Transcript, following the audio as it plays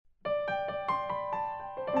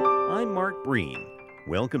I'm Mark Breen.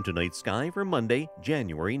 Welcome to Night Sky for Monday,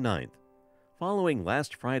 January 9th. Following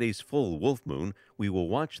last Friday's full wolf moon, we will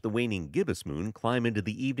watch the waning gibbous moon climb into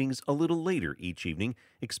the evenings a little later each evening,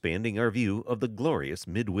 expanding our view of the glorious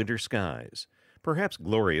midwinter skies. Perhaps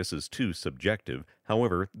glorious is too subjective.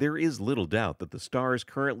 However, there is little doubt that the stars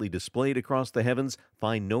currently displayed across the heavens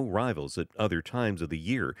find no rivals at other times of the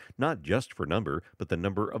year, not just for number, but the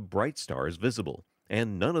number of bright stars visible.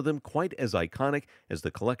 And none of them quite as iconic as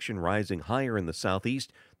the collection rising higher in the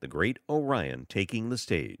southeast, the great Orion taking the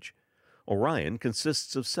stage. Orion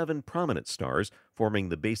consists of 7 prominent stars forming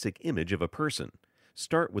the basic image of a person.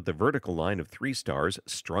 Start with the vertical line of 3 stars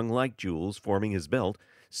strung like jewels forming his belt,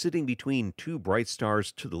 sitting between 2 bright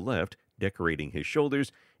stars to the left, decorating his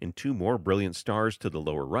shoulders, and 2 more brilliant stars to the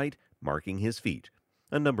lower right, marking his feet.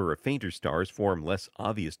 A number of fainter stars form less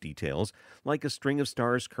obvious details, like a string of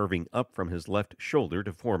stars curving up from his left shoulder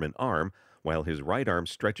to form an arm, while his right arm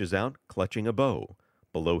stretches out, clutching a bow.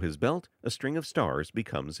 Below his belt, a string of stars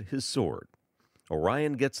becomes his sword.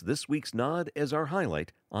 Orion gets this week's nod as our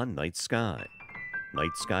highlight on Night Sky.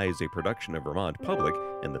 Night Sky is a production of Vermont Public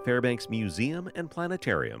and the Fairbanks Museum and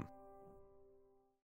Planetarium.